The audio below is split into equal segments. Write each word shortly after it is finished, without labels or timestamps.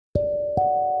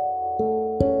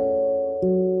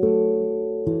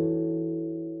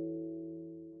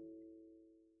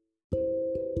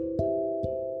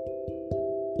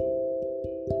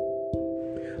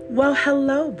Well,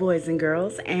 hello, boys and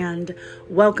girls, and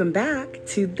welcome back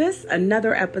to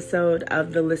another episode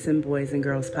of the Listen Boys and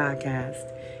Girls podcast.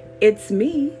 It's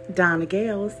me, Donna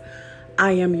Gales.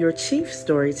 I am your chief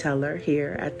storyteller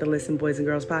here at the Listen Boys and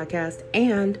Girls podcast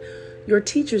and your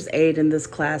teacher's aide in this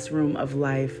classroom of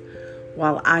life.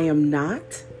 While I am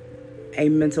not a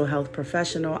mental health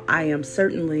professional, I am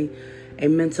certainly a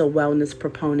mental wellness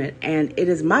proponent, and it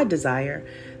is my desire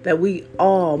that we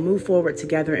all move forward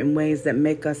together in ways that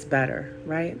make us better,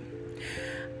 right?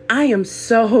 I am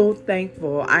so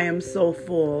thankful. I am so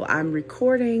full. I'm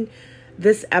recording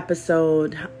this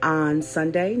episode on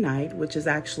Sunday night, which is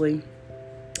actually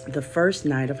the first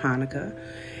night of Hanukkah.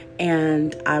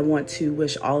 And I want to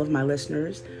wish all of my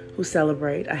listeners who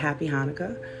celebrate a happy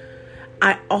Hanukkah.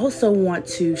 I also want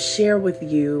to share with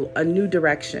you a new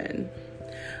direction.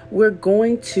 We're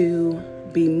going to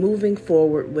be moving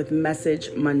forward with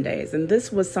Message Mondays. And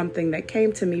this was something that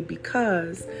came to me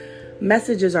because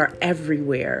messages are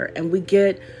everywhere and we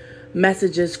get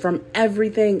messages from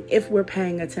everything if we're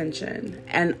paying attention.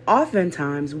 And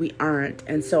oftentimes we aren't.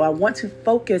 And so I want to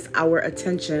focus our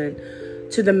attention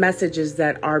to the messages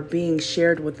that are being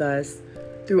shared with us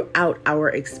throughout our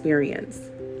experience.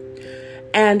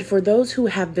 And for those who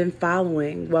have been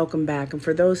following, welcome back. And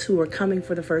for those who are coming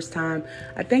for the first time,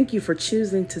 I thank you for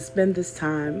choosing to spend this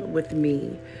time with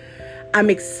me. I'm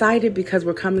excited because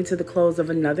we're coming to the close of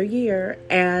another year.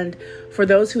 And for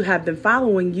those who have been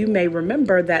following, you may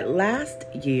remember that last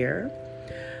year,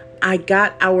 I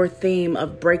got our theme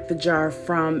of Break the Jar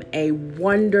from a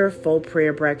wonderful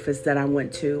prayer breakfast that I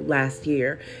went to last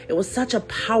year. It was such a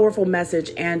powerful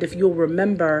message. And if you'll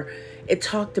remember, it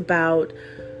talked about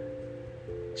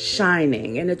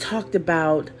shining, and it talked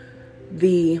about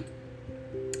the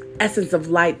essence of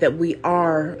light that we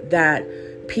are,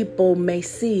 that people may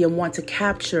see and want to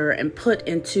capture and put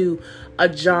into a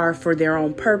jar for their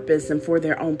own purpose and for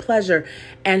their own pleasure,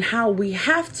 and how we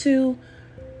have to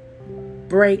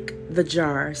break the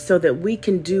jar so that we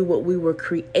can do what we were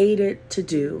created to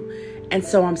do. And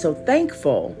so I'm so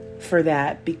thankful for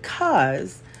that,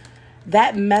 because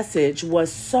that message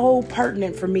was so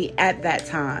pertinent for me at that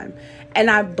time. And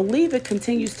I believe it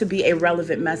continues to be a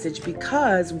relevant message,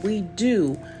 because we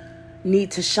do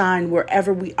need to shine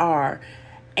wherever we are.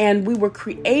 And we were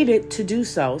created to do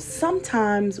so.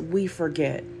 Sometimes we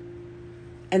forget.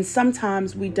 And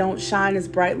sometimes we don't shine as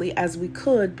brightly as we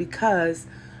could because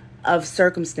of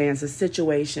circumstances,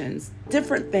 situations,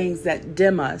 different things that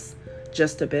dim us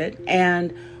just a bit.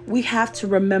 And we have to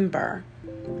remember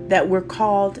that we're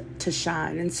called to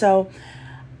shine. And so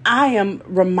I am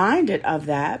reminded of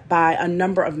that by a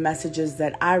number of messages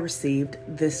that I received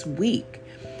this week.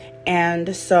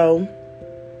 And so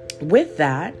with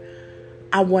that,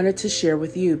 I wanted to share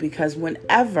with you, because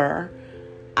whenever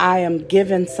I am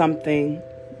given something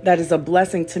that is a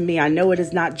blessing to me, I know it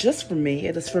is not just for me.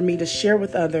 It is for me to share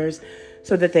with others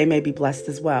so that they may be blessed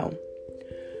as well.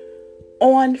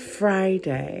 On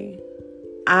Friday,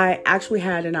 I actually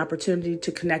had an opportunity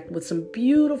to connect with some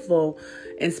beautiful,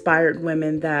 inspired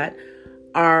women that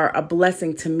are a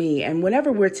blessing to me. And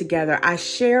whenever we're together, I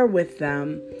share with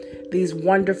them these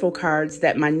wonderful cards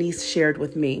that my niece shared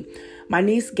with me. My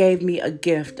niece gave me a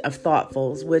gift of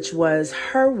Thoughtfuls, which was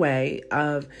her way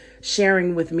of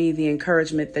sharing with me the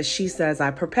encouragement that she says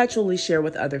I perpetually share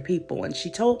with other people. And she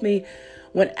told me,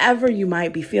 whenever you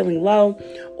might be feeling low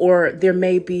or there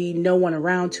may be no one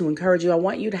around to encourage you, I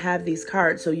want you to have these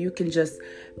cards so you can just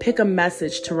pick a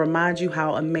message to remind you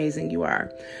how amazing you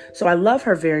are. So I love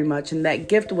her very much. And that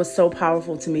gift was so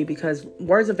powerful to me, because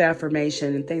words of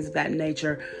affirmation and things of that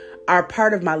nature are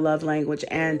part of my love language.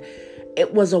 And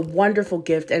it was a wonderful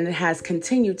gift, and it has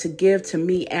continued to give to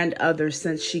me and others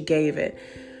since she gave it.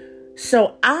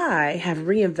 So I have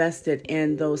reinvested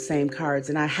in those same cards,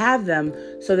 and I have them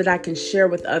so that I can share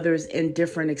with others in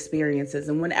different experiences.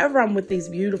 And whenever I'm with these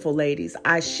beautiful ladies,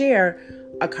 I share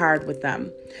a card with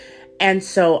them. And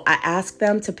so I ask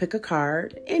them to pick a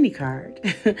card, any card.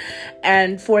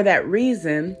 And for that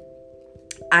reason,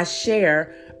 I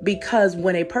share, because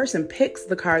when a person picks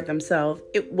the card themselves,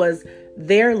 it was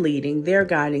their leading, their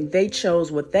guiding. They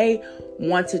chose what they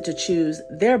wanted to choose.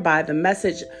 Thereby, the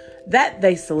message that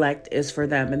they select is for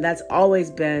them. And that's always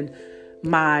been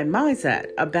my mindset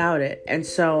about it. And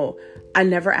so I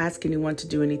never ask anyone to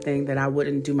do anything that I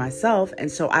wouldn't do myself.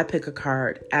 And so I pick a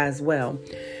card as well.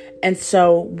 And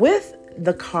so with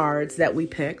the cards that we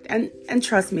picked, and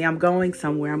trust me, I'm going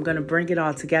somewhere. I'm going to bring it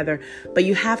all together. But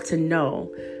you have to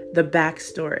know the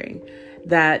backstory,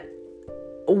 that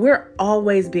we're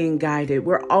always being guided.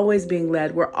 We're always being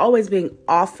led. We're always being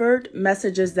offered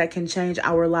messages that can change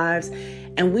our lives.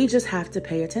 And we just have to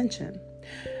pay attention.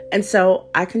 And so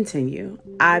I continue.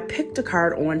 I picked a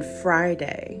card on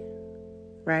Friday,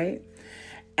 right?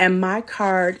 And my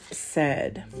card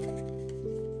said,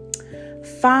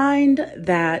 find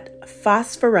that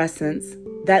phosphorescence,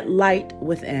 that light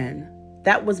within.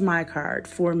 That was my card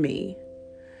for me.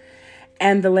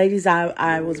 And the ladies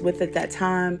I was with at that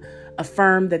time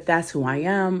affirmed that that's who I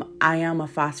am. I am a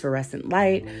phosphorescent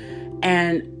light.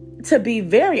 And to be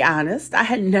very honest, I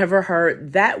had never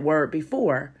heard that word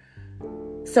before.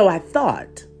 So I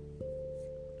thought,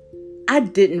 I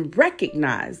didn't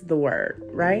recognize the word,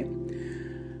 right?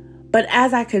 But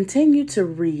as I continued to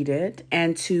read it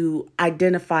and to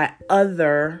identify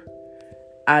other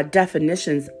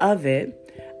definitions of it,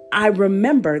 I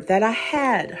remembered that I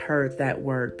had heard that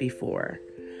word before.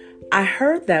 I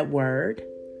heard that word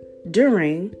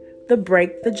during the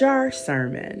Break the Jar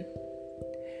sermon.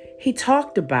 He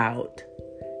talked about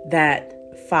that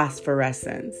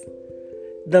phosphorescence,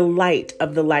 the light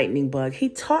of the lightning bug. He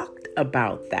talked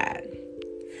about that.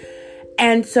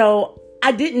 And so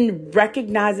I didn't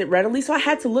recognize it readily, so I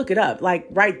had to look it up like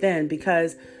right then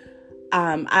because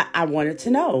I wanted to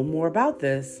know more about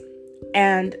this.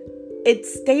 And it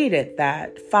stated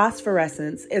that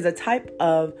phosphorescence is a type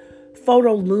of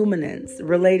photoluminescence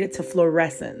related to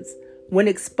fluorescence. When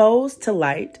exposed to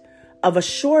light of a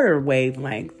shorter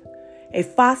wavelength, a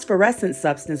phosphorescent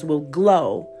substance will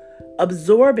glow,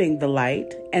 absorbing the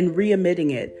light and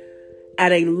re-emitting it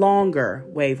at a longer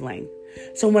wavelength.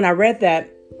 So when I read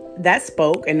that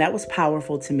spoke, and that was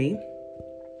powerful to me.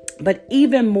 But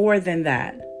even more than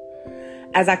that,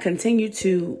 as I continued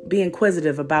to be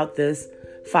inquisitive about this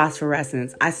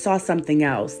phosphorescence, I saw something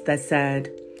else that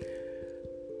said,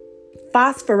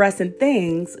 phosphorescent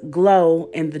things glow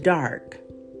in the dark.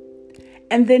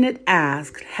 And then it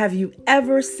asked, have you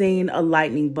ever seen a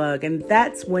lightning bug? And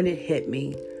that's when it hit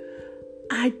me.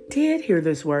 I did hear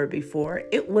this word before.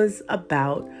 It was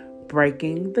about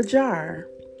breaking the jar.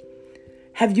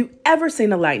 Have you ever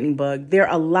seen a lightning bug? They're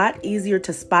a lot easier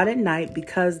to spot at night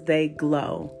because they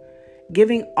glow,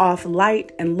 giving off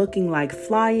light and looking like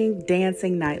flying,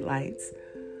 dancing night lights.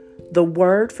 The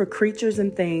word for creatures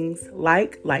and things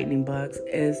like lightning bugs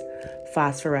is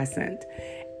phosphorescent.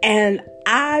 And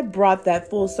I brought that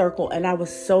full circle and I was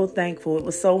so thankful. It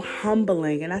was so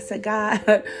humbling. And I said,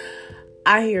 God,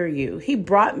 I hear you. He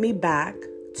brought me back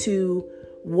to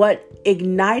what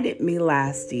ignited me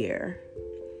last year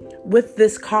with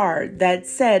this card that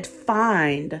said,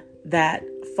 find that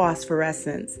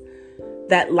phosphorescence,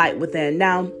 that light within.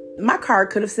 Now, my card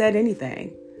could have said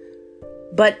anything,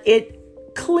 but it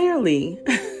clearly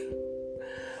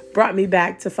brought me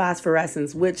back to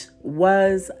phosphorescence, which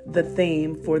was the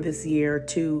theme for this year,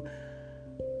 to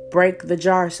break the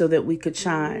jar so that we could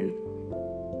shine.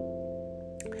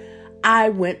 I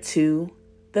went to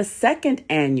the second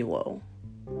annual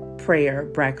prayer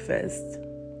breakfast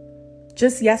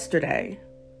just yesterday.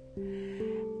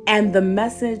 And the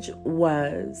message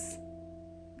was,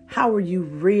 how are you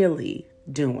really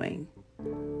doing?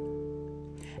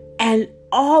 And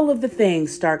all of the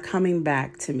things start coming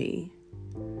back to me.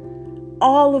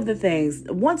 All of the things.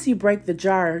 Once you break the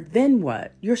jar, then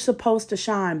what? You're supposed to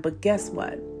shine, but guess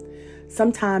what?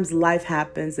 Sometimes life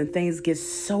happens and things get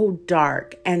so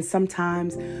dark, and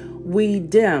sometimes we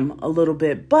dim a little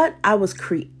bit, but I was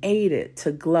created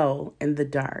to glow in the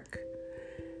dark.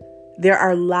 There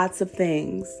are lots of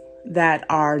things that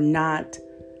are not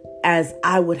as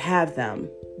I would have them,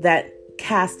 that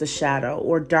cast a shadow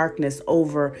or darkness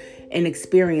over an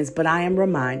experience, but I am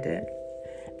reminded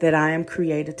that I am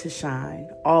created to shine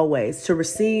always, to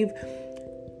receive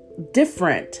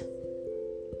different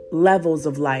levels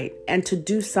of light and to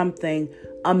do something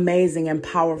amazing and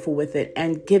powerful with it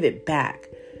and give it back.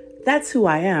 That's who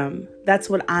I am. That's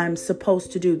what I'm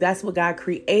supposed to do. That's what God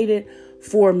created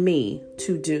for me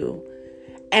to do.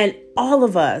 And all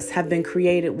of us have been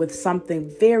created with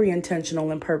something very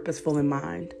intentional and purposeful in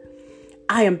mind.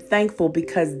 I am thankful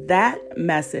because that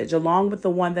message, along with the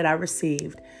one that I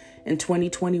received in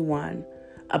 2021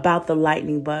 about the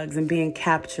lightning bugs and being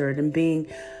captured and being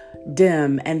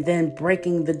dim and then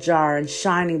breaking the jar and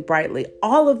shining brightly,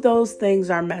 all of those things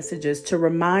are messages to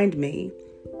remind me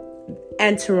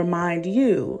and to remind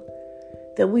you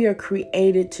that we are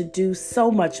created to do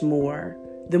so much more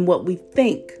than what we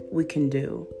think we can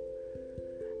do.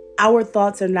 Our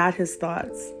thoughts are not his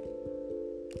thoughts.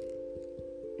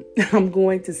 I'm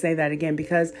going to say that again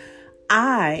because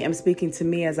I am speaking to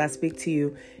me as I speak to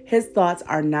you. His thoughts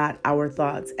are not our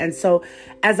thoughts. And so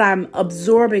as I'm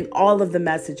absorbing all of the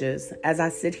messages, as I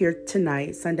sit here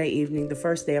tonight, Sunday evening, the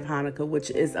first day of Hanukkah,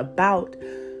 which is about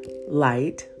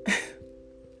light,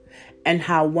 and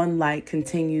how one light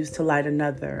continues to light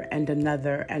another and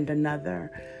another and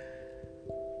another.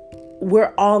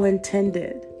 We're all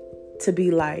intended to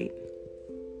be light.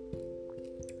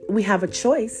 We have a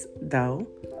choice, though.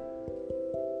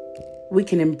 We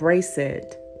can embrace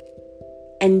it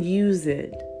and use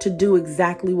it to do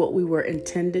exactly what we were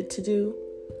intended to do.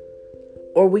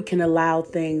 Or we can allow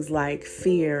things like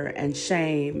fear and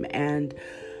shame and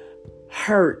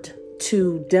hurt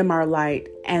to dim our light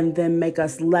and then make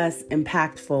us less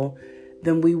impactful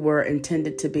than we were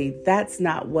intended to be. That's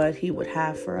not what he would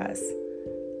have for us.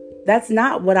 That's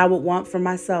not what I would want for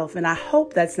myself. And I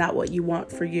hope that's not what you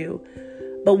want for you.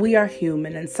 But we are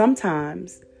human. And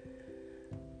sometimes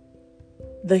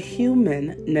the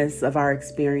humanness of our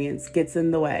experience gets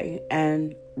in the way.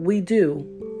 And we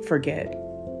do forget.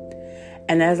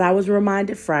 And as I was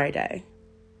reminded Friday,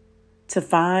 to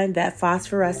find that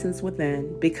phosphorescence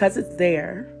within, because it's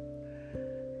there,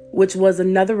 which was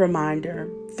another reminder,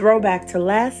 throwback to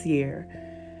last year,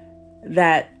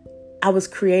 that I was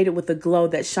created with a glow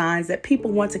that shines, that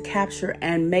people want to capture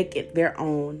and make it their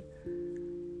own.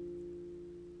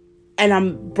 And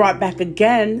I'm brought back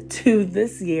again to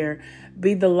this year,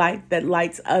 be the light that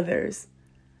lights others.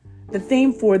 The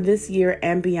theme for this year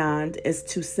and beyond is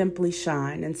to simply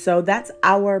shine. And so that's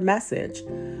our message.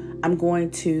 I'm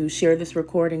going to share this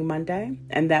recording Monday,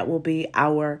 and that will be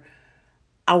our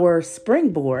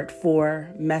springboard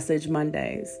for Message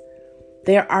Mondays.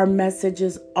 There are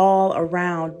messages all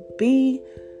around. Be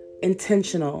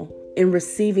intentional in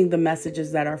receiving the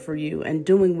messages that are for you and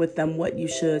doing with them what you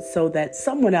should, so that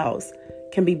someone else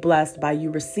can be blessed by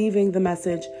you receiving the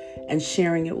message and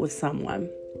sharing it with someone.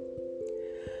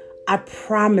 I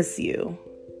promise you,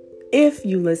 if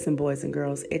you listen, boys and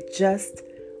girls, it just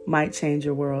might change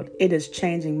your world. It is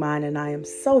changing mine, and I am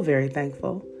so very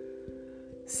thankful.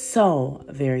 So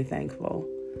very thankful.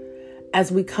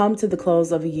 As we come to the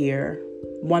close of a year,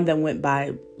 one that went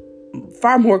by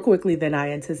far more quickly than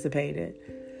I anticipated,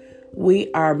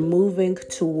 we are moving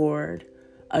toward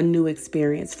a new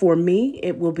experience. For me,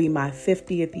 it will be my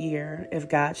 50th year, if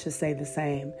God should say the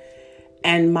same.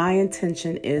 And my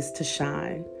intention is to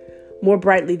shine more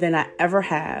brightly than I ever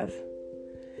have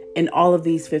in all of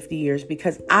these 50 years,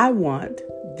 because I want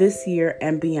this year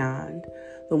and beyond,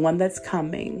 the one that's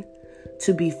coming,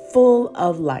 to be full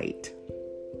of light,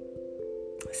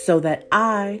 so that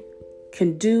I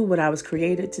can do what I was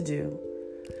created to do.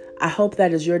 I hope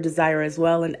that is your desire as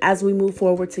well. And as we move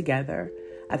forward together,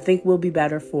 I think we'll be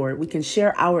better for it. We can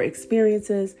share our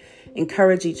experiences,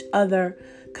 encourage each other,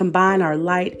 combine our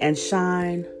light, and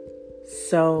shine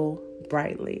so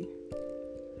brightly.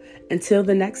 Until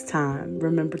the next time,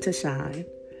 remember to shine.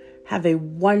 Have a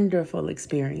wonderful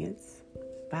experience.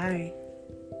 Bye.